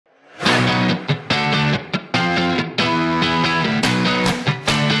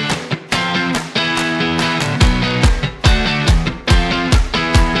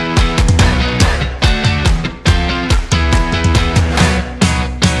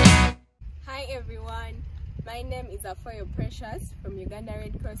My name is Afoyo Precious from Uganda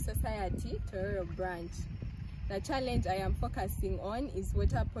Red Cross Society, Tororo branch. The challenge I am focusing on is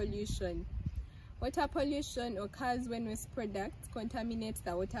water pollution. Water pollution occurs when waste products contaminate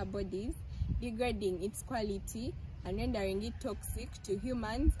the water bodies, degrading its quality and rendering it toxic to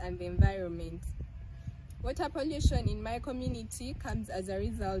humans and the environment. Water pollution in my community comes as a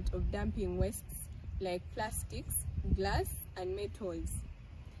result of dumping wastes like plastics, glass, and metals.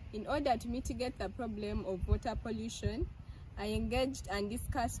 In order to mitigate the problem of water pollution, I engaged and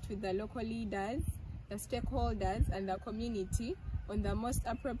discussed with the local leaders, the stakeholders, and the community on the most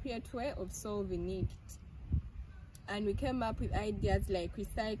appropriate way of solving it. And we came up with ideas like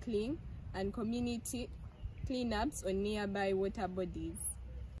recycling and community cleanups on nearby water bodies.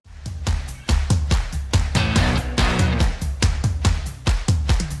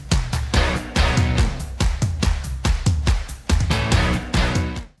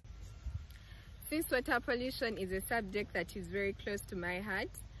 Since water pollution is a subject that is very close to my heart,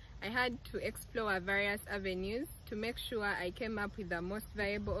 I had to explore various avenues to make sure I came up with the most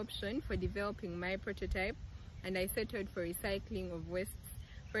viable option for developing my prototype, and I settled for recycling of wastes,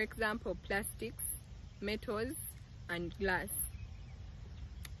 for example, plastics, metals, and glass.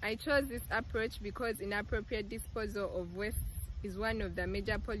 I chose this approach because inappropriate disposal of wastes is one of the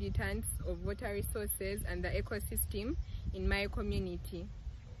major pollutants of water resources and the ecosystem in my community.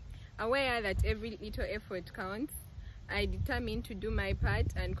 Aware that every little effort counts, I determined to do my part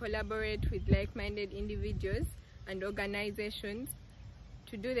and collaborate with like-minded individuals and organizations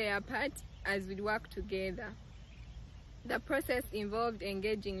to do their part as we work together. The process involved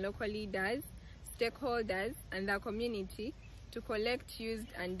engaging local leaders, stakeholders, and the community to collect used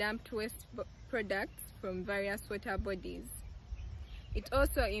and dumped waste products from various water bodies. It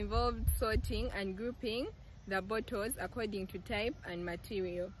also involved sorting and grouping the bottles according to type and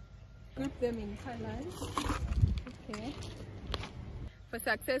material. Group them in colors. Okay. For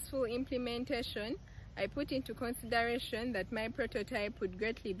successful implementation, I put into consideration that my prototype would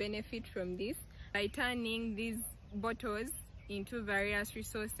greatly benefit from this by turning these bottles into various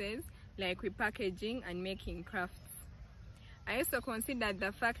resources like repackaging and making crafts. I also considered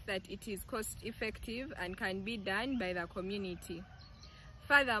the fact that it is cost-effective and can be done by the community.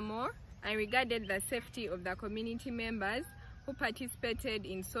 Furthermore, I regarded the safety of the community members who participated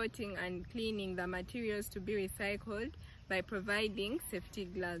in sorting and cleaning the materials to be recycled by providing safety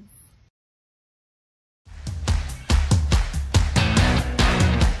gloves.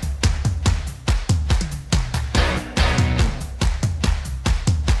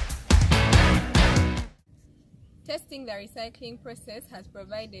 Testing the recycling process has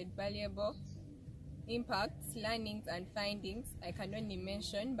provided valuable impacts, learnings, and findings. I can only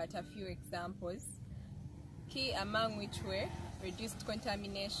mention but a few examples, key among which were reduced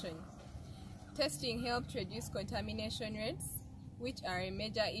contamination. Testing helped reduce contamination rates, which are a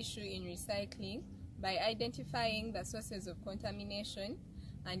major issue in recycling, by identifying the sources of contamination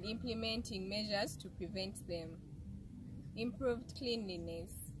and implementing measures to prevent them. Improved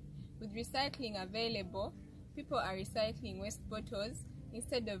cleanliness. With recycling available, people are recycling waste bottles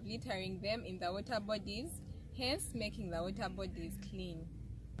instead of littering them in the water bodies, hence making the water bodies clean.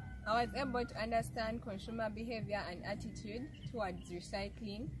 I was able to understand consumer behavior and attitude towards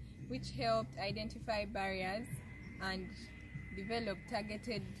recycling, which helped identify barriers and develop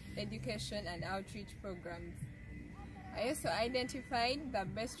targeted education and outreach programs. I also identified the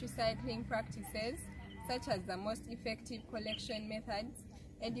best recycling practices, such as the most effective collection methods,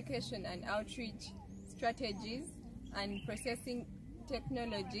 education and outreach strategies, and processing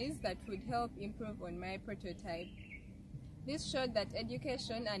technologies that would help improve on my prototype. This showed that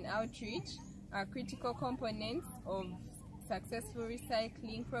education and outreach are critical components of successful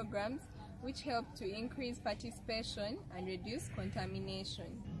recycling programs, which help to increase participation and reduce contamination.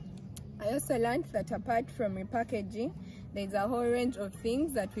 I also learned that apart from repackaging, there is a whole range of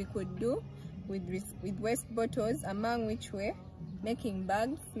things that we could do with waste bottles, among which were making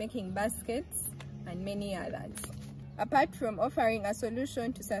bags, making baskets, and many others. Apart from offering a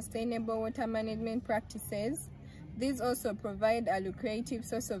solution to sustainable water management practices, these also provide a lucrative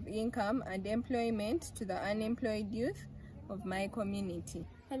source of income and employment to the unemployed youth of my community.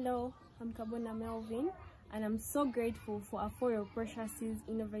 Hello, I'm Kabona Melvin, and I'm so grateful for Afoyo Precious's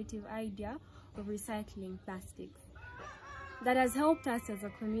innovative idea of recycling plastics. That has helped us as a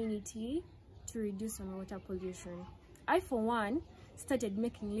community to reduce on water pollution. I, for one, started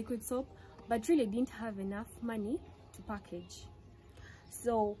making liquid soap, but really didn't have enough money to package.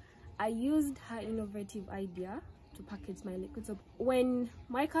 So I used her innovative idea to package my liquid soap. When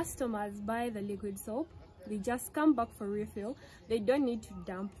my customers buy the liquid soap, they just come back for refill. They don't need to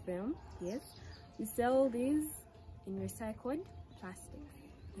dump them. Yes, We sell these in recycled plastic.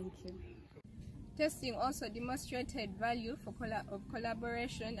 Thank you. Testing also demonstrated value of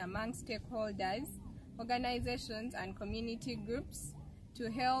collaboration among stakeholders, organizations, and community groups to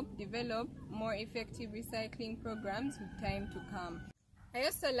help develop more effective recycling programs with time to come. I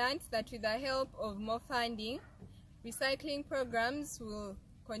also learned that with the help of more funding, recycling programs will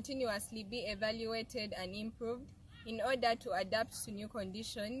continuously be evaluated and improved in order to adapt to new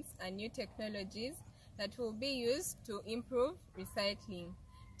conditions and new technologies that will be used to improve recycling.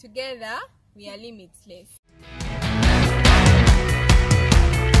 Together, we are limitless.